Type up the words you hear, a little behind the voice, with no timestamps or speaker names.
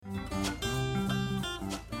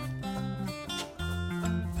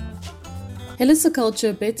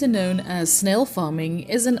Heliciculture, better known as snail farming,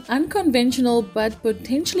 is an unconventional but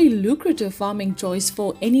potentially lucrative farming choice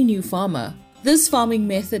for any new farmer. This farming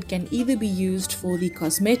method can either be used for the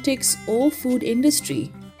cosmetics or food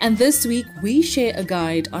industry. And this week, we share a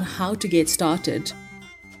guide on how to get started.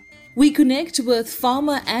 We connect with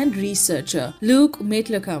farmer and researcher Luke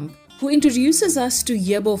Metlekamp, who introduces us to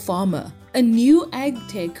Yebo Farmer, a new ag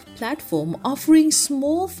tech platform offering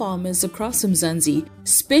small farmers across Mzansi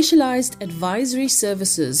specialized advisory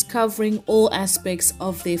services covering all aspects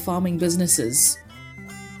of their farming businesses.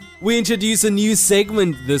 We introduce a new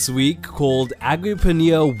segment this week called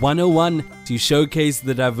Agripreneur 101 to showcase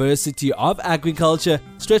the diversity of agriculture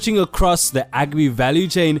stretching across the agri value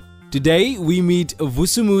chain. Today, we meet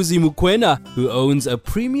Vusumuzi Mukwena, who owns a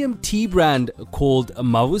premium tea brand called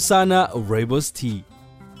Mavusana Rooibos Tea.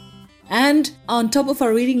 And on top of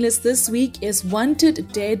our reading list this week is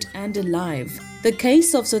Wanted, Dead and Alive, The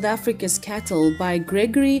Case of South Africa's Cattle by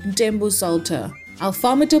Gregory Ntembu Salter. Our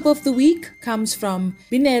farmer tip of the week comes from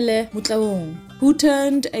Binele Mutlaung, who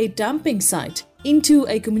turned a dumping site into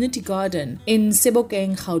a community garden in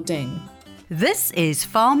Sebokeng, Gauteng. This is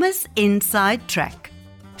Farmers Inside Track,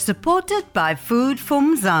 supported by Food for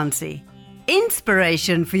Mzansi.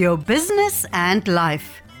 Inspiration for your business and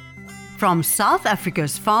life. From South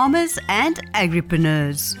Africa's farmers and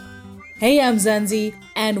agripreneurs. Hey, I'm Zanzi,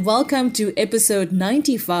 and welcome to episode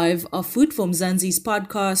 95 of Food for Mzansi's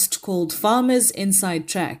podcast called Farmers Inside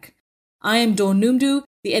Track. I am Dawn Numdu,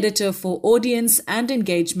 the editor for audience and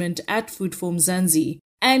engagement at Food for Mzansi,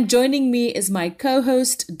 and joining me is my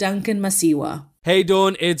co-host Duncan Masiwa. Hey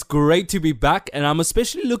Dawn, it's great to be back, and I'm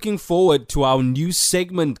especially looking forward to our new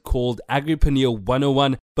segment called Agripreneur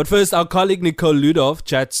 101. But first, our colleague Nicole Ludov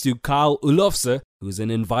chats to Carl Ulofse, who's an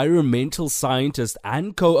environmental scientist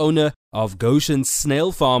and co-owner of Goshen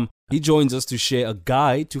Snail Farm. He joins us to share a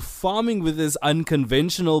guide to farming with his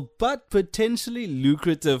unconventional but potentially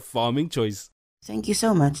lucrative farming choice. Thank you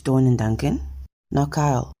so much, Dawn and Duncan. Now,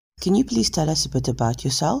 Kyle, can you please tell us a bit about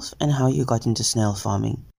yourself and how you got into snail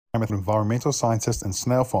farming? I'm an environmental scientist and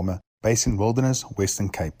snail farmer based in Wilderness, Western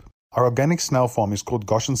Cape. Our organic snail farm is called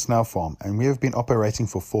Goshen Snail Farm, and we have been operating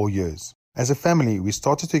for 4 years. As a family, we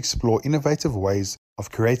started to explore innovative ways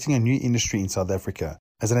of creating a new industry in South Africa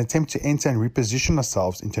as an attempt to enter and reposition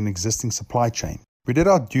ourselves into an existing supply chain. We did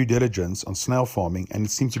our due diligence on snail farming, and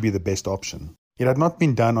it seemed to be the best option. It had not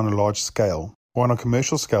been done on a large scale or on a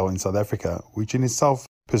commercial scale in South Africa, which in itself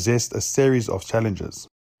possessed a series of challenges.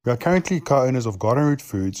 We are currently co-owners of Garden Root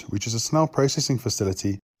Foods, which is a snail processing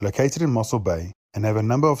facility located in Mossel Bay, and have a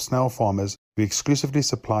number of snail farmers who exclusively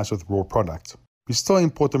supply us with raw product. We still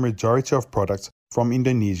import the majority of products from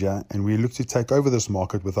Indonesia, and we look to take over this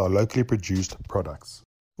market with our locally produced products.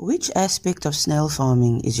 Which aspect of snail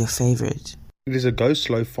farming is your favorite? It is a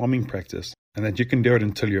go-slow farming practice, and that you can do it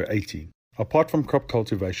until you're 80. Apart from crop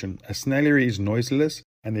cultivation, a snailery is noiseless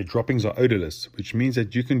and their droppings are odorless, which means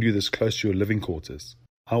that you can do this close to your living quarters.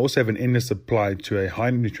 I also have an endless supply to a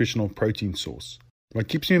high nutritional protein source. What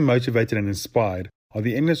keeps me motivated and inspired are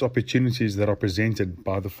the endless opportunities that are presented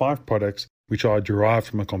by the 5 products which are derived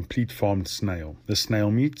from a complete farmed snail. The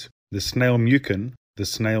snail meat, the snail mucin, the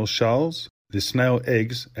snail shells, the snail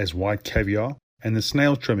eggs as white caviar, and the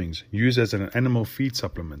snail trimmings used as an animal feed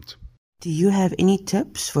supplement. Do you have any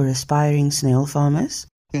tips for aspiring snail farmers?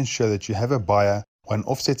 Ensure that you have a buyer or an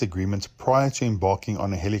offset agreement prior to embarking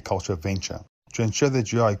on a heliculture venture, to ensure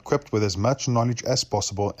that you are equipped with as much knowledge as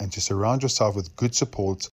possible and to surround yourself with good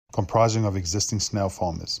support comprising of existing snail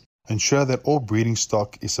farmers. Ensure that all breeding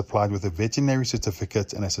stock is supplied with a veterinary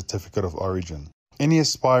certificate and a certificate of origin. Any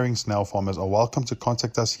aspiring snail farmers are welcome to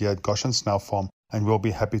contact us here at Goshen Snail Farm, and we'll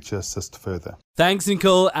be happy to assist further. Thanks,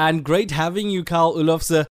 Nicole, and great having you, Carl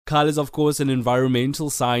Ulofse. Carl is, of course, an environmental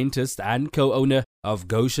scientist and co-owner of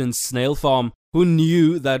Goshen Snail Farm. Who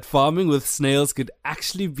knew that farming with snails could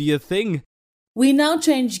actually be a thing? We now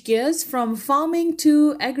change gears from farming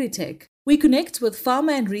to agri-tech. We connect with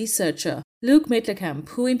farmer and researcher Luke Metlekamp,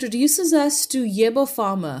 who introduces us to Yebo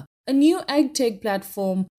Farmer, a new ag-tech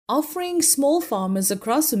platform offering small farmers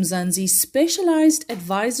across Mzansi specialized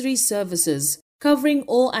advisory services covering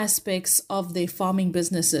all aspects of their farming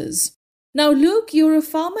businesses. Now, Luke, you're a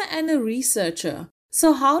farmer and a researcher.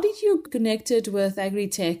 So how did you connect it with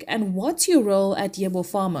agri-tech, and what's your role at Yebo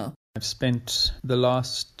Farmer? I've spent the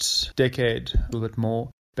last decade, a little bit more,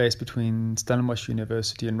 based between Stellenbosch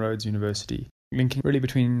University and Rhodes University, linking really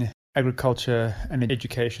between agriculture and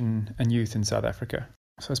education and youth in South Africa.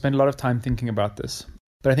 So I spent a lot of time thinking about this.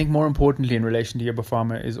 But I think more importantly in relation to Yebo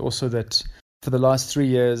Farmer is also that for the last 3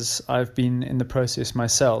 years, I've been in the process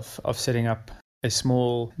myself of setting up a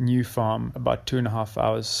small new farm about 2.5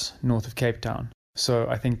 hours north of Cape Town. So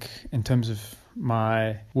I think in terms of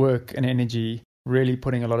my work and energy, really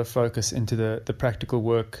putting a lot of focus into the practical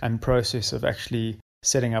work and process of actually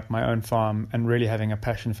setting up my own farm and really having a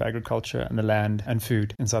passion for agriculture and the land and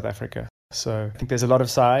food in South Africa. So I think there's a lot of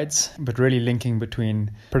sides, but really linking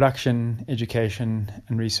between production, education,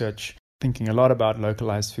 and research, thinking a lot about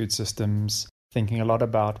localized food systems, thinking a lot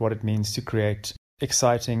about what it means to create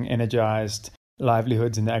exciting, energized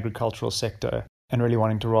livelihoods in the agricultural sector, and really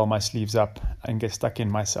wanting to roll my sleeves up and get stuck in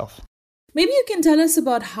myself. Maybe you can tell us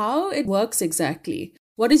about how it works exactly.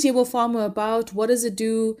 What is Yebo Farmer about? What does it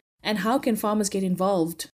do? And how can farmers get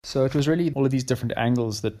involved? So it was really all of these different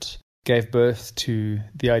angles that gave birth to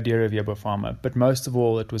the idea of Yebo Farmer. But most of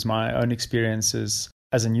all, it was my own experiences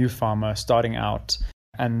as a new farmer starting out,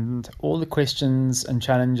 and all the questions and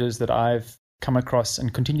challenges that I've come across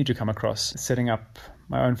and continue to come across setting up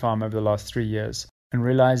my own farm over the last 3 years, and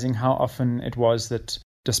realizing how often it was that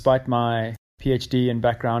despite my PhD and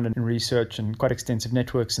background in research and quite extensive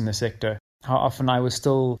networks in the sector, how often I was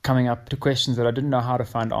still coming up to questions that I didn't know how to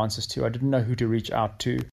find answers to. I didn't know who to reach out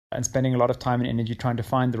to, and spending a lot of time and energy trying to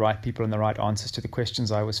find the right people and the right answers to the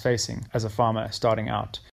questions I was facing as a farmer starting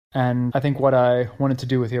out. And I think what I wanted to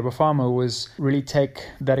do with Yebo Farmer was really take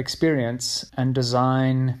that experience and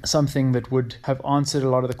design something that would have answered a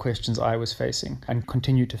lot of the questions I was facing and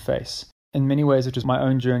continue to face. In many ways, it was my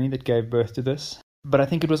own journey that gave birth to this. But I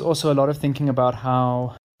think it was also a lot of thinking about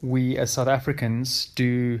how we as South Africans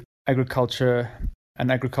do agriculture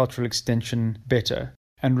and agricultural extension better,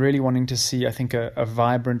 and really wanting to see, I think, a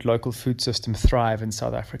vibrant local food system thrive in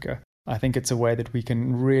South Africa. I think it's a way that we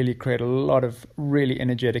can really create a lot of really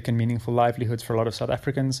energetic and meaningful livelihoods for a lot of South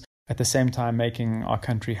Africans, at the same time making our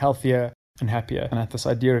country healthier and happier. And this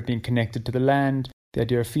idea of being connected to the land, the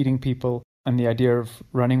idea of feeding people, and the idea of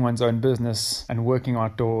running one's own business and working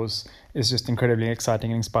outdoors is just incredibly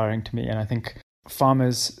exciting and inspiring to me. And I think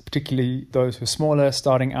farmers, particularly those who are smaller,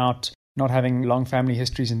 starting out, not having long family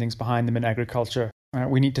histories and things behind them in agriculture,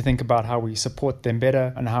 we need to think about how we support them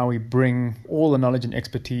better and how we bring all the knowledge and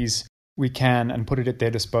expertise we can and put it at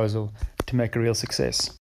their disposal to make a real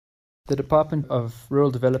success. The Department of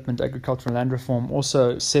Rural Development, Agriculture and Land Reform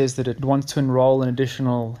also says that it wants to enroll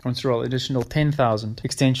additional 10,000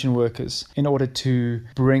 extension workers in order to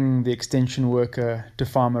bring the extension worker to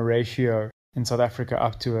farmer ratio in South Africa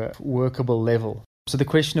up to a workable level. So the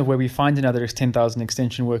question of where we find another 10,000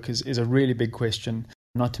 extension workers is a really big question,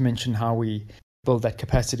 not to mention how we build that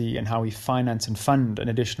capacity and how we finance and fund an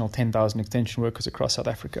additional 10,000 extension workers across South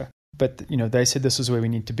Africa. But, they said this is where we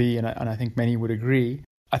need to be, and I think many would agree.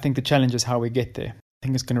 I think the challenge is how we get there. I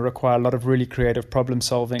think it's going to require a lot of really creative problem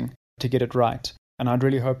solving to get it right. And I'd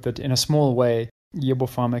really hope that in a small way, Yebo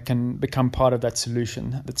Farmer can become part of that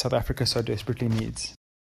solution that South Africa so desperately needs.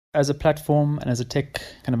 As a platform and as a tech,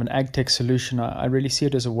 kind of an ag tech solution, I really see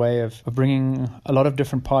it as a way of bringing a lot of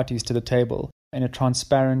different parties to the table in a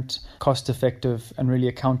transparent, cost-effective, and really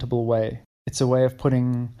accountable way. It's a way of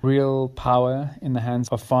putting real power in the hands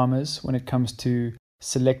of farmers when it comes to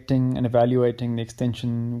selecting and evaluating the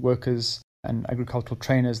extension workers and agricultural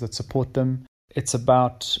trainers that support them. It's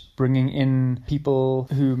about bringing in people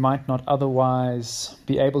who might not otherwise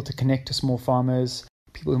be able to connect to small farmers,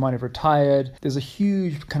 people who might have retired. There's a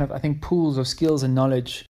huge pools of skills and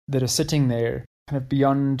knowledge that are sitting there kind of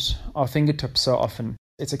beyond our fingertips so often.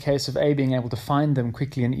 It's a case of being able to find them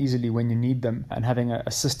quickly and easily when you need them, and having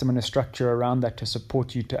a system and a structure around that to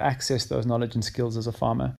support you to access those knowledge and skills as a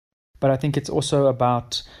farmer. But I think it's also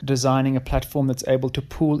about designing a platform that's able to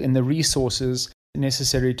pool in the resources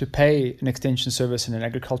necessary to pay an extension service and an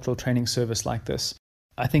agricultural training service like this.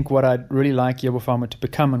 I think what I'd really like Yebo Farmer to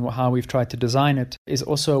become, and how we've tried to design it, is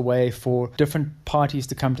also a way for different parties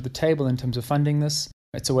to come to the table in terms of funding this.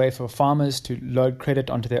 It's a way for farmers to load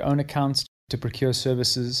credit onto their own accounts, to procure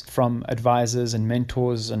services from advisors and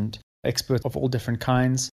mentors and experts of all different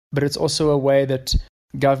kinds. But it's also a way that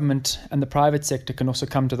government and the private sector can also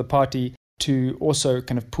come to the party to also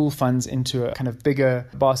kind of pool funds into a kind of bigger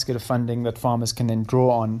basket of funding that farmers can then draw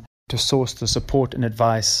on to source the support and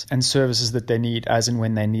advice and services that they need as and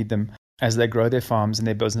when they need them as they grow their farms and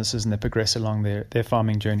their businesses and they progress along their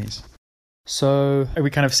farming journeys. So we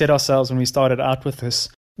kind of set ourselves when we started out with this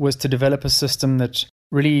was to develop a system that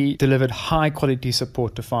really delivered high quality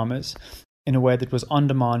support to farmers in a way that was on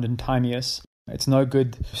demand and timeous. It's no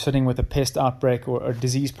good sitting with a pest outbreak or a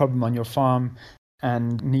disease problem on your farm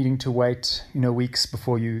and needing to wait, weeks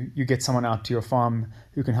before you get someone out to your farm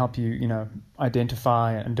who can help you,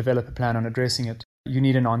 identify and develop a plan on addressing it. You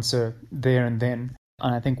need an answer there and then.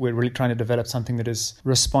 And I think we're really trying to develop something that is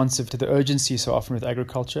responsive to the urgency so often with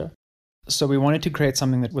agriculture. So we wanted to create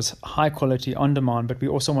something that was high quality, on demand, but we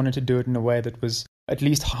also wanted to do it in a way that was at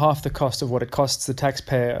least half the cost of what it costs the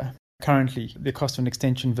taxpayer currently, the cost of an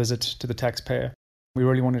extension visit to the taxpayer. We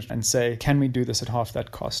really wanted to say, can we do this at half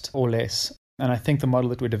that cost or less? And I think the model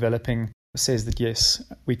that we're developing says that yes,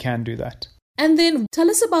 we can do that. And then tell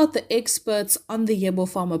us about the experts on the Yebo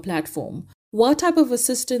Farmer platform. What type of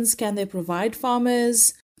assistance can they provide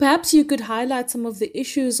farmers? Perhaps you could highlight some of the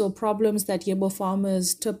issues or problems that Yebo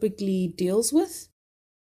Farmers typically deals with?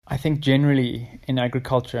 I think generally in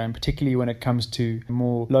agriculture, and particularly when it comes to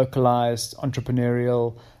more localized,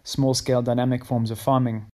 entrepreneurial, small-scale dynamic forms of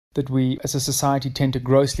farming, that we as a society tend to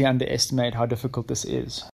grossly underestimate how difficult this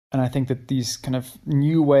is. And I think that these kind of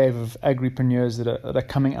new wave of agripreneurs that are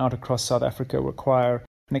coming out across South Africa require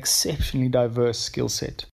an exceptionally diverse skill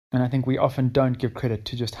set. And I think we often don't give credit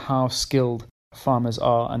to just how skilled farmers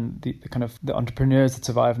are and the kind of the entrepreneurs that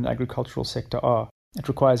survive in the agricultural sector are. It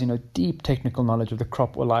requires, deep technical knowledge of the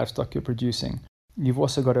crop or livestock you're producing. You've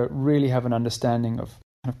also got to really have an understanding of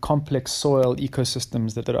kind of complex soil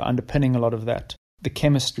ecosystems that are underpinning a lot of that. The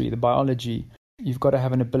chemistry, the biology. You've got to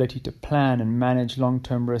have an ability to plan and manage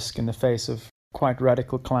long-term risk in the face of quite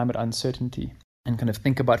radical climate uncertainty and kind of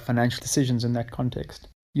think about financial decisions in that context.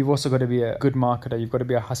 You've also got to be a good marketer. You've got to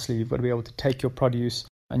be a hustler. You've got to be able to take your produce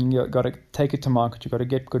and you've got to take it to market. You've got to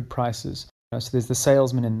get good prices. So there's the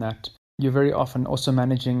salesman in that. You're very often also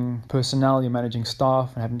managing personnel. You're managing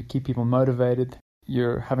staff and having to keep people motivated.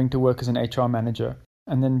 You're having to work as an HR manager.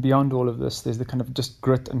 And then beyond all of this, there's the kind of just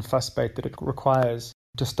grit and fussbait that it requires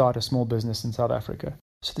to start a small business in South Africa.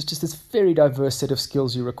 So there's just this very diverse set of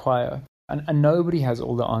skills you require. And nobody has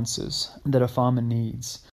all the answers that a farmer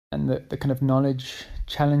needs. And the kind of knowledge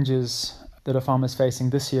challenges that a farmer is facing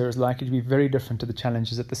this year is likely to be very different to the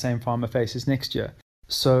challenges that the same farmer faces next year.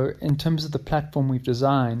 So in terms of the platform we've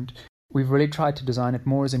designed, we've really tried to design it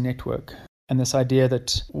more as a network. And this idea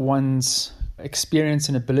that one's experience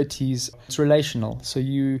and abilities is relational. So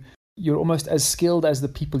you're almost as skilled as the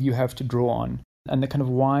people you have to draw on. And the kind of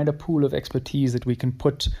wider pool of expertise that we can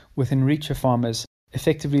put within reach of farmers,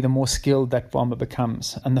 effectively the more skilled that farmer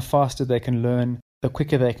becomes and the faster they can learn, the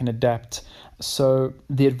quicker they can adapt. So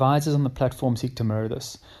the advisors on the platform seek to mirror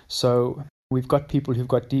this. So we've got people who've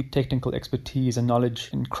got deep technical expertise and knowledge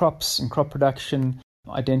in crops and crop production,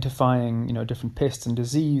 identifying, different pests and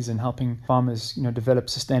disease and helping farmers, develop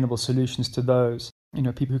sustainable solutions to those.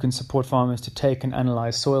 People who can support farmers to take and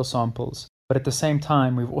analyze soil samples. But at the same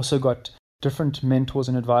time, we've also got different mentors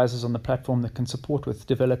and advisors on the platform that can support with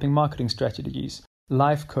developing marketing strategies,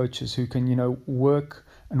 life coaches who can, work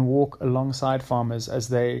and walk alongside farmers as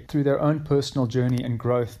they, through their own personal journey and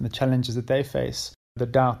growth and the challenges that they face, the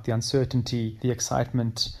doubt, the uncertainty, the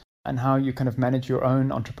excitement, and how you kind of manage your own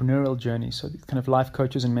entrepreneurial journey. So kind of life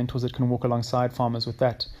coaches and mentors that can walk alongside farmers with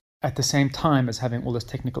that, at the same time as having all this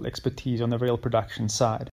technical expertise on the real production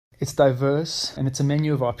side. It's diverse and it's a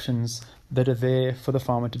menu of options that are there for the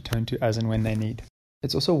farmer to turn to as and when they need.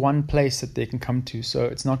 It's also one place that they can come to. So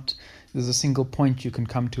it's not, there's a single point you can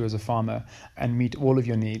come to as a farmer and meet all of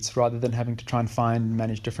your needs rather than having to try and find and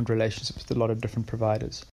manage different relationships with a lot of different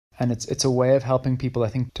providers. And it's a way of helping people, I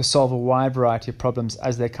think, to solve a wide variety of problems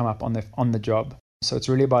as they come up on the job. So it's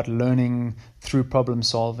really about learning through problem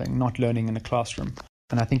solving, not learning in a classroom.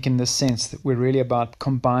 And I think in this sense that we're really about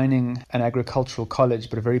combining an agricultural college,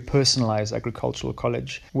 but a very personalized agricultural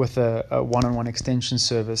college with a one-on-one extension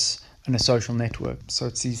service and a social network. So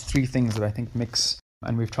it's these three things that I think mix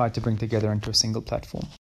and we've tried to bring together into a single platform.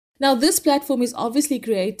 Now, this platform is obviously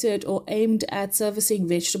created or aimed at servicing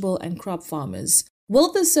vegetable and crop farmers.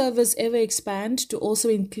 Will the service ever expand to also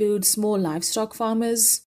include small livestock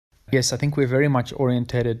farmers? Yes, I think we're very much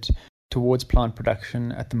orientated towards plant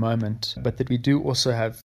production at the moment, but that we do also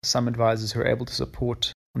have some advisors who are able to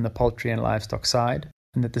support on the poultry and livestock side,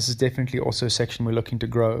 and that this is definitely also a section we're looking to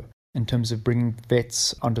grow in terms of bringing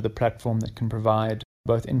vets onto the platform that can provide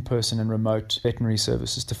both in-person and remote veterinary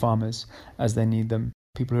services to farmers as they need them,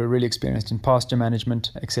 people who are really experienced in pasture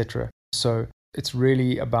management, etc. So it's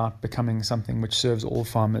really about becoming something which serves all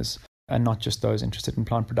farmers and not just those interested in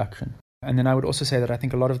plant production. And then I would also say that I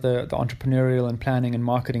think a lot of the entrepreneurial and planning and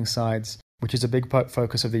marketing sides, which is a big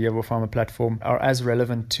focus of the Yebo Farmer platform, are as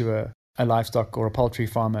relevant to a livestock or a poultry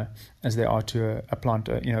farmer as they are to a plant,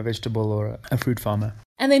 a vegetable or a fruit farmer.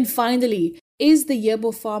 And then finally, is the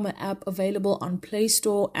Yebo Farmer app available on Play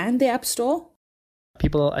Store and the App Store?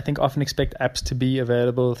 People, I think, often expect apps to be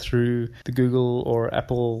available through the Google or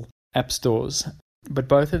Apple app stores. But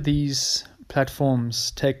both of these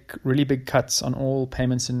platforms take really big cuts on all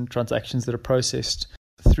payments and transactions that are processed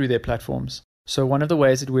through their platforms. So one of the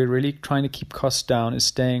ways that we're really trying to keep costs down is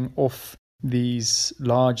staying off these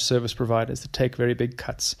large service providers that take very big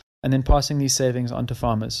cuts and then passing these savings on to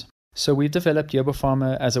farmers. So we developed Yebo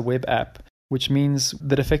Farmer as a web app, which means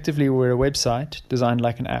that effectively we're a website designed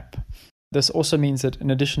like an app. This also means that in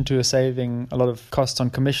addition to saving a lot of costs on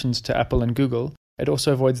commissions to Apple and Google, it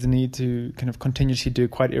also avoids the need to kind of continuously do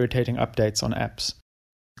quite irritating updates on apps.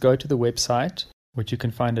 Go to the website, which you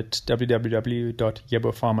can find at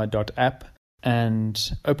www.yebofarmer.app,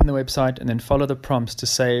 and open the website and then follow the prompts to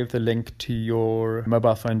save the link to your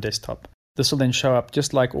mobile phone desktop. This will then show up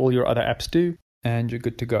just like all your other apps do, and you're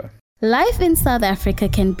good to go. Life in South Africa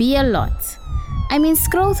can be a lot. I mean,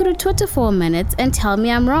 scroll through Twitter for a minute and tell me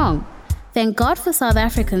I'm wrong. Thank God for South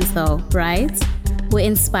Africans though, right? We're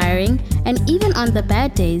inspiring, and even on the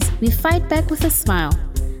bad days, we fight back with a smile.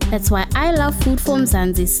 That's why I love Food for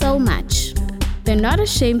Mzansi so much. They're not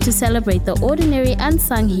ashamed to celebrate the ordinary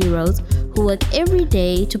unsung heroes who work every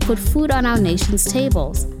day to put food on our nation's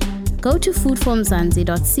tables. Go to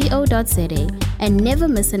foodformzansi.co.za and never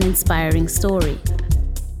miss an inspiring story.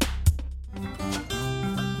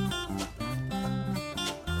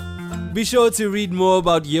 Be sure to read more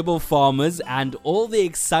about Yebo Farmers and all the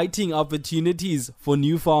exciting opportunities for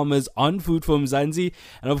new farmers on Food for Mzansi.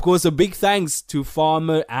 And of course, a big thanks to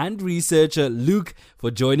farmer and researcher Luke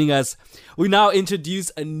for joining us. We now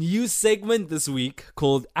introduce a new segment this week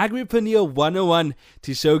called Agripreneur 101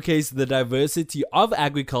 to showcase the diversity of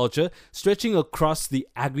agriculture stretching across the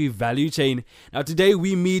agri-value chain. Now today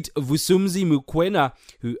we meet Vusumuzi Mukwena,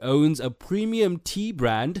 who owns a premium tea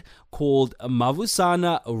brand called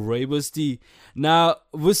Mavusana Rooibos Tea. Now,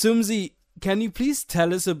 Vusumuzi, can you please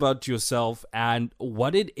tell us about yourself and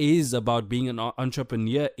what it is about being an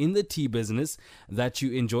entrepreneur in the tea business that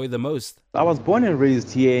you enjoy the most? I was born and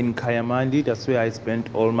raised here in Kayamandi. That's where I spent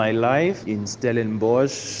all my life, in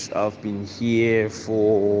Stellenbosch. I've been here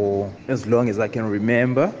for as long as I can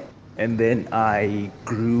remember. And then I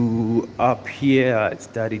grew up here. I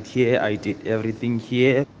studied here. I did everything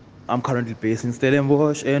here. I'm currently based in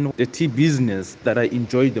Stellenbosch, and the tea business that I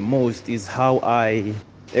enjoy the most is how I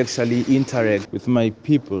actually interact with my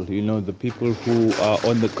people, the people who are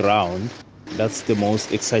on the ground. That's the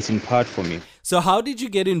most exciting part for me. So how did you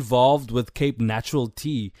get involved with Cape Natural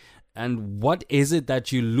Tea, and what is it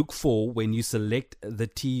that you look for when you select the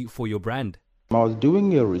tea for your brand? I was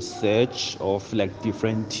doing a research of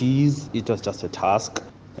different teas. It was just a task.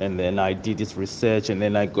 And then I did this research, and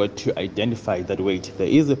then I got to identify that, wait, there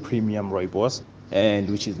is a premium rooibos, and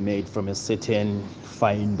which is made from a certain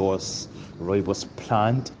fynbos rooibos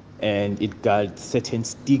plant, and it got certain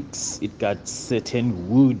sticks, it got certain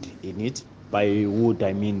wood in it. By wood,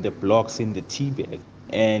 I mean the blocks in the tea bag.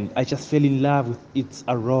 And I just fell in love with its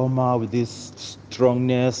aroma, with its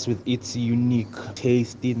strongness, with its unique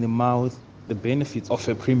taste in the mouth, the benefits of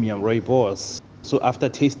a premium rooibos. So after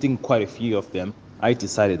tasting quite a few of them, I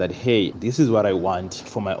decided that, hey, this is what I want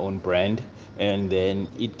for my own brand. And then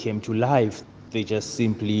it came to life. They just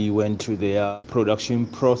simply went through their production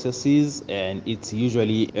processes, and it's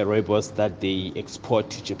usually a rooibos that they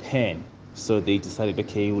export to Japan. So they decided,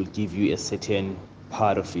 okay, we'll give you a certain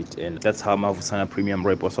part of it. And that's how Mavusana Premium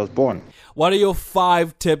Rooibos was born. What are your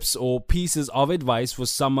 5 tips or pieces of advice for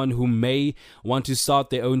someone who may want to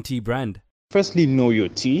start their own tea brand? Firstly, know your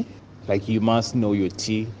tea. You must know your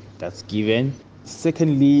tea. That's given.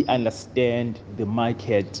 Secondly, understand the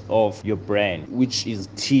market of your brand, which is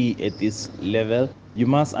tea at this level. You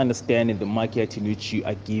must understand the market in which you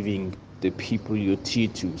are giving the people your tea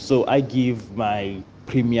to. So I give my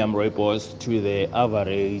premium rooibos to the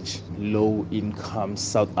average low-income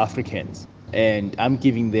South Africans, and I'm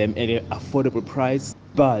giving them at an affordable price,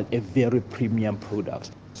 but a very premium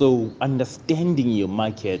product. So understanding your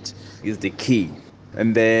market is the key.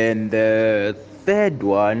 And then the third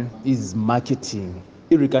one is marketing.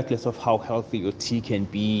 Irregardless of how healthy your tea can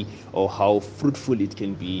be or how fruitful it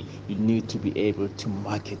can be, you need to be able to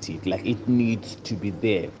market it. It needs to be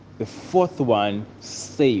there. The fourth one,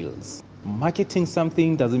 sales. Marketing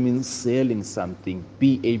something doesn't mean selling something.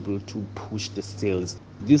 Be able to push the sales.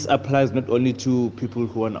 This applies not only to people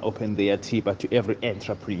who want to open their tea, but to every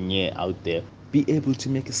entrepreneur out there. Be able to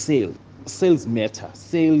make a sale. Sales matter.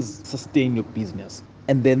 Sales sustain your business.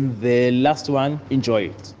 And then the last one, enjoy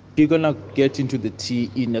it. If you're going to get into the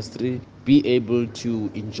tea industry, be able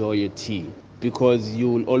to enjoy your tea, because you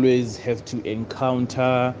will always have to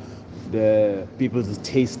encounter the people's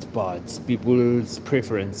taste buds, people's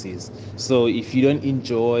preferences. So if you don't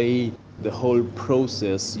enjoy the whole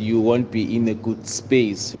process, you won't be in a good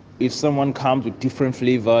space. If someone comes with different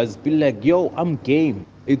flavors, be like, yo, I'm game.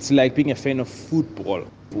 It's like being a fan of football.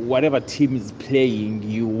 Whatever team is playing,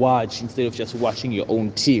 you watch instead of just watching your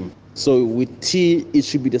own team. So with tea, it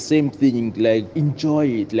should be the same thing. Like, enjoy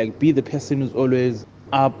it. Like, be the person who's always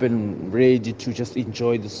up and ready to just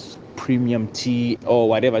enjoy this premium tea or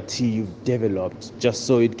whatever tea you've developed, just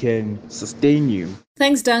so it can sustain you.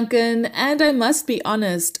 Thanks, Duncan. And I must be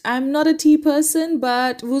honest, I'm not a tea person,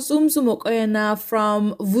 but Vusumzu Mokoena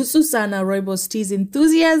from Vususana Rooibos Tea's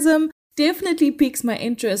enthusiasm definitely piques my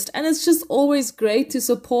interest, and it's just always great to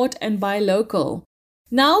support and buy local.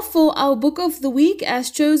 Now for our book of the week,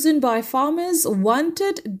 as chosen by farmers,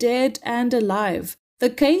 Wanted, Dead and Alive. The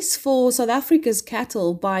Case for South Africa's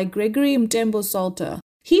Cattle by Gregory Mtembo Salter.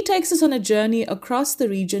 He takes us on a journey across the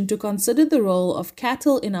region to consider the role of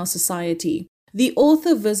cattle in our society. The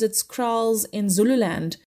author visits kraals in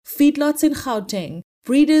Zululand, feedlots in Gauteng,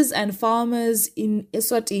 breeders and farmers in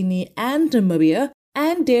Eswatini and Namibia,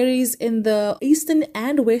 and dairies in the Eastern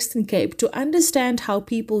and Western Cape to understand how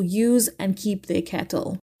people use and keep their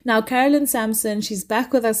cattle. Now, Carolyn Sampson, she's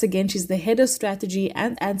back with us again. She's the head of strategy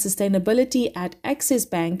and sustainability at Access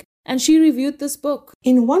Bank, and she reviewed this book.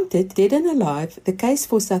 In Wanted, Dead and Alive, The Case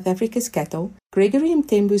for South Africa's Cattle, Gregory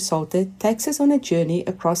Mtembo Salter takes us on a journey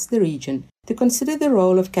across the region to consider the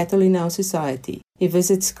role of cattle in our society. He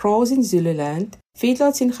visits kraals in Zululand,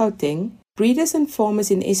 feedlots in Gauteng, breeders and farmers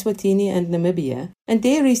in Eswatini and Namibia, and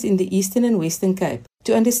dairies in the Eastern and Western Cape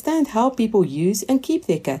to understand how people use and keep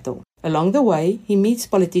their cattle. Along the way, he meets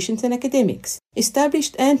politicians and academics,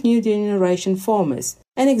 established and new generation farmers,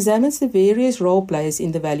 and examines the various role players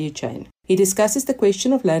in the value chain. He discusses the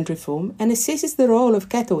question of land reform and assesses the role of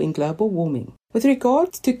cattle in global warming. With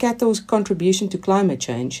regard to cattle's contribution to climate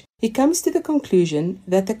change, he comes to the conclusion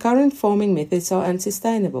that the current farming methods are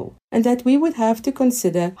unsustainable and that we would have to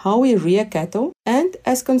consider how we rear cattle and,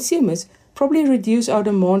 as consumers, probably reduce our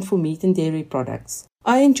demand for meat and dairy products.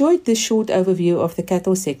 I enjoyed this short overview of the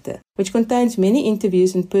cattle sector, which contains many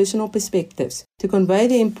interviews and personal perspectives to convey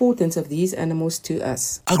the importance of these animals to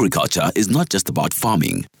us. Agriculture is not just about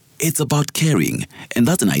farming, it's about caring, and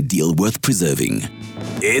that's an ideal worth preserving.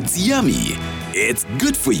 It's yummy, it's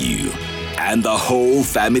good for you, and the whole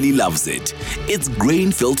family loves it. It's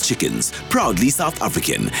grain-filled chickens, proudly South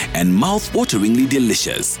African and mouth-wateringly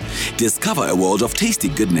delicious. Discover a world of tasty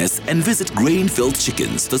goodness and visit Grain-Filled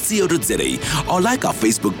Chickens, .co.za, or like our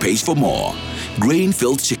Facebook page for more.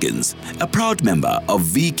 Grain-Filled Chickens, a proud member of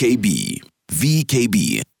VKB.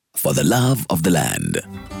 VKB, for the love of the land.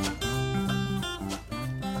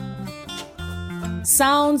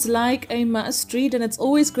 Sounds like a must read, and it's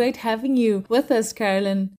always great having you with us,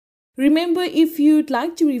 Carolyn. Remember, if you'd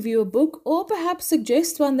like to review a book or perhaps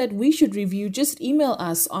suggest one that we should review, just email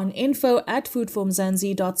us on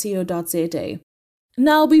info@foodformzansi.co.za.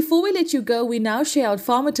 Now, before we let you go, we now share our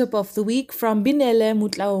farmer tip of the week from Binele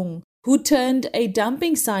Mutlaung, who turned a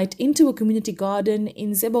dumping site into a community garden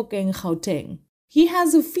in Sebokeng, Gauteng. He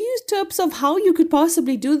has a few tips of how you could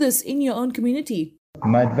possibly do this in your own community.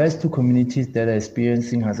 My advice to communities that are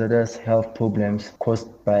experiencing hazardous health problems caused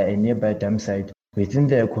by a nearby dump site within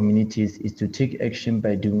their communities is to take action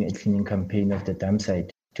by doing a cleaning campaign of the dump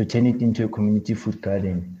site to turn it into a community food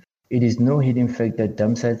garden. It is no hidden fact that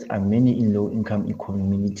dump sites are many in low-income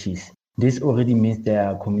communities. This already means there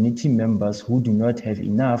are community members who do not have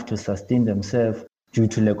enough to sustain themselves due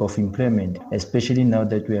to lack of employment, especially now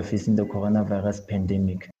that we are facing the coronavirus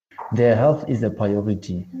pandemic. Their health is a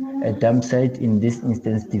priority. A dump site in this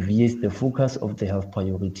instance deviates the focus of the health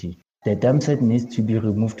priority. The dump site needs to be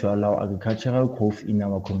removed to allow agricultural growth in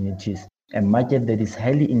our communities, a market that is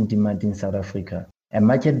highly in demand in South Africa, a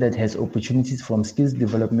market that has opportunities from skills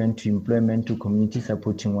development to employment to community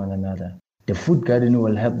supporting one another. The food garden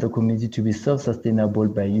will help the community to be self-sustainable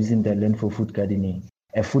by using the land for food gardening.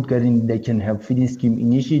 A food garden that can help feeding scheme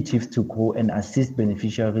initiatives to grow and assist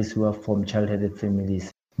beneficiaries who are from child-headed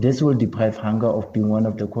families. This will deprive hunger of being one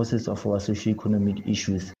of the causes of our socio-economic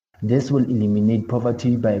issues. This will eliminate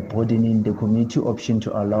poverty by broadening the community option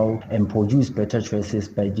to allow and produce better choices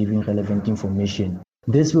by giving relevant information.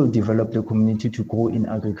 This will develop the community to grow in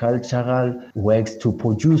agricultural works to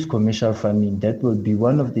produce commercial farming. That will be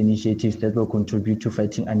one of the initiatives that will contribute to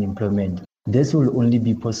fighting unemployment. This will only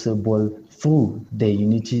be possible through the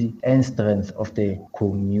unity and strength of the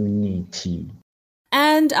community.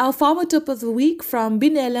 And our farmer tip of the week from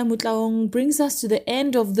Binele Mutlaung brings us to the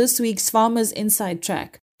end of this week's Farmers Inside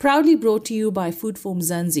Track, proudly brought to you by Food for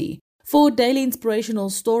Mzansi. For daily inspirational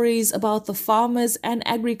stories about the farmers and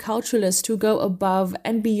agriculturalists who go above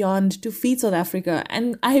and beyond to feed South Africa,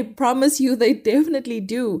 and I promise you they definitely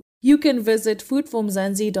do, You can visit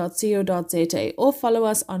foodformzansi.co.za or follow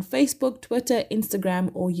us on Facebook, Twitter,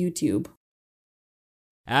 Instagram, or YouTube.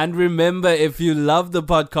 And remember, if you love the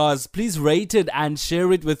podcast, please rate it and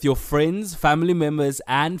share it with your friends, family members,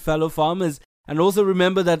 and fellow farmers. And also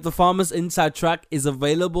remember that the Farmers Inside Track is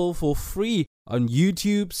available for free on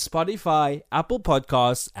YouTube, Spotify, Apple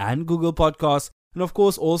Podcasts, and Google Podcasts. And of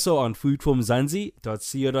course, also on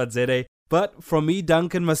foodformzansi.co.za. But from me,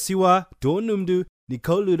 Duncan Masiwa, Dawn Numdu,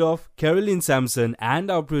 Nicole Ludov, Caroline Sampson, and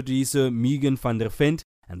our producer, Megan van der Vent,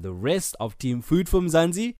 and the rest of Team Food from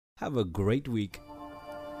Mzansi, have a great week.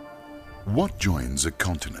 What joins a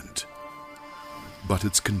continent but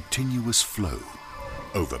its continuous flow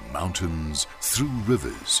over mountains, through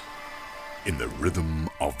rivers, in the rhythm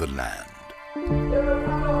of the land?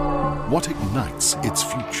 What ignites its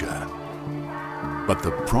future but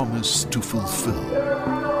the promise to fulfill,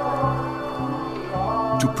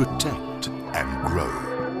 to protect and grow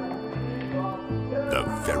the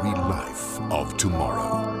very life of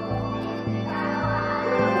tomorrow?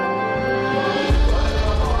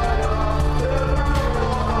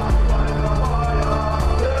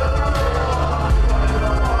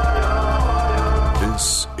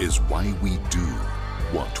 This is why we do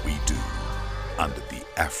what we do under the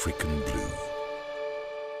African blue.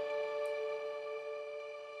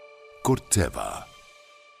 Corteva.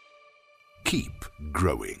 Keep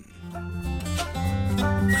growing.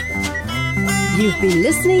 You've been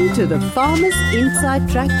listening to the Farmers Inside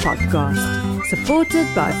Track podcast, supported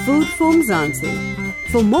by Food for Mzansi.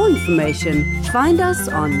 For more information, find us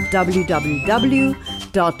on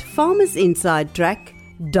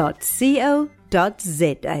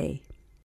www.farmersinsidetrack.co.za.